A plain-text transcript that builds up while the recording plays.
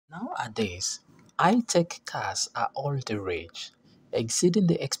Nowadays, high-tech cars are all the rage, exceeding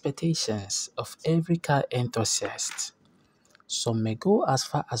the expectations of every car enthusiast. Some may go as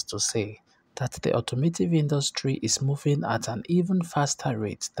far as to say that the automotive industry is moving at an even faster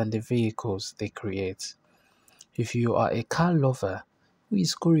rate than the vehicles they create. If you are a car lover who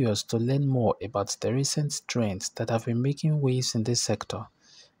is curious to learn more about the recent trends that have been making waves in this sector,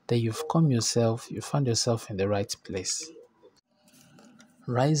 then you found yourself in the right place.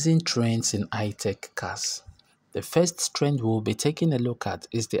 Rising trends in high-tech cars. The first trend we'll be taking a look at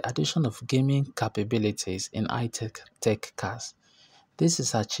is the addition of gaming capabilities in high-tech tech cars. This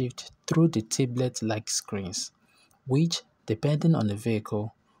is achieved through the tablet-like screens, which, depending on the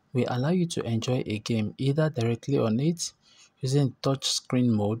vehicle, will allow you to enjoy a game either directly on it, using touchscreen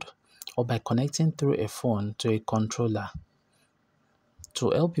mode, or by connecting through a phone to a controller.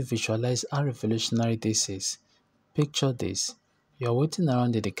 To help you visualize how revolutionary this is, picture this: you're waiting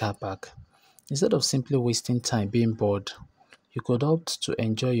around in the car park. Instead of simply wasting time being bored, you could opt to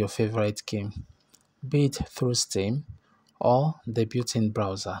enjoy your favorite game, be it through Steam or the built-in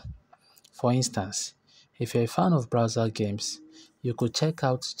browser. For instance, if you're a fan of browser games, you could check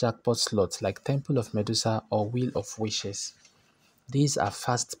out jackpot slots like Temple of Medusa or Wheel of Wishes. These are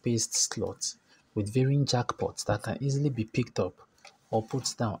fast-paced slots with varying jackpots that can easily be picked up or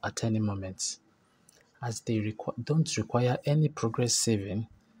put down at any moment, as they don't require any progress saving,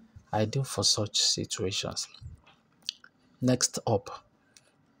 ideal for such situations. Next up,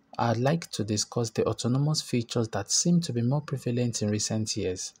 I'd like to discuss the autonomous features that seem to be more prevalent in recent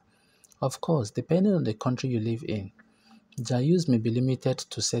years. Of course, depending on the country you live in, their use may be limited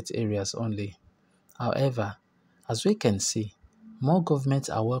to set areas only. However, as we can see, more governments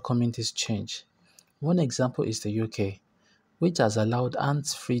are welcoming this change. One example is the UK, which has allowed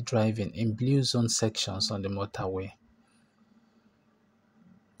hands-free driving in blue zone sections on the motorway.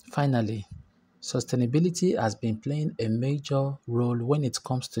 Finally, sustainability has been playing a major role when it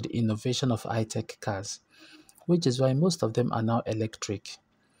comes to the innovation of high-tech cars, which is why most of them are now electric.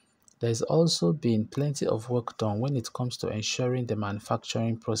 There's also been plenty of work done when it comes to ensuring the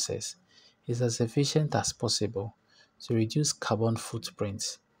manufacturing process is as efficient as possible to reduce carbon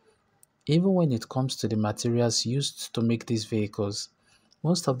footprints. Even when it comes to the materials used to make these vehicles,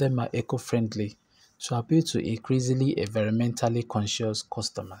 most of them are eco-friendly to appeal to increasingly environmentally conscious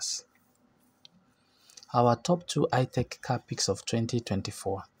customers. Our top 2 high-tech car picks of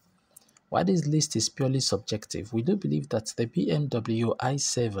 2024. While this list is purely subjective, we do believe that the BMW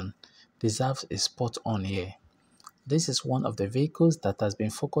i7 deserves a spot on here. This is one of the vehicles that has been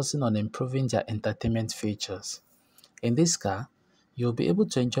focusing on improving their entertainment features. In this car, you'll be able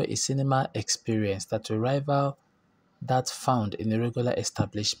to enjoy a cinema experience that will rival that found in a regular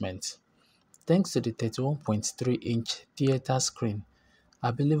establishment, thanks to the 31.3-inch theater screen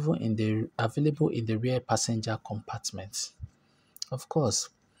available in the rear passenger compartment. Of course,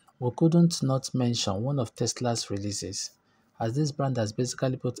 we couldn't not mention one of Tesla's releases, as this brand has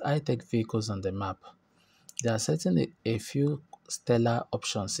basically put high-tech vehicles on the map. There are certainly a few stellar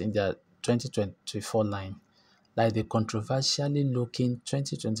options in their 2024 line, like the controversially looking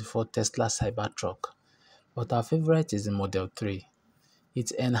 2024 Tesla Cybertruck, but our favorite is the Model 3.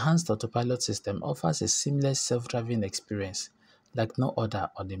 Its enhanced autopilot system offers a seamless self-driving experience like no other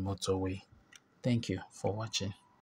on the motorway. Thank you for watching.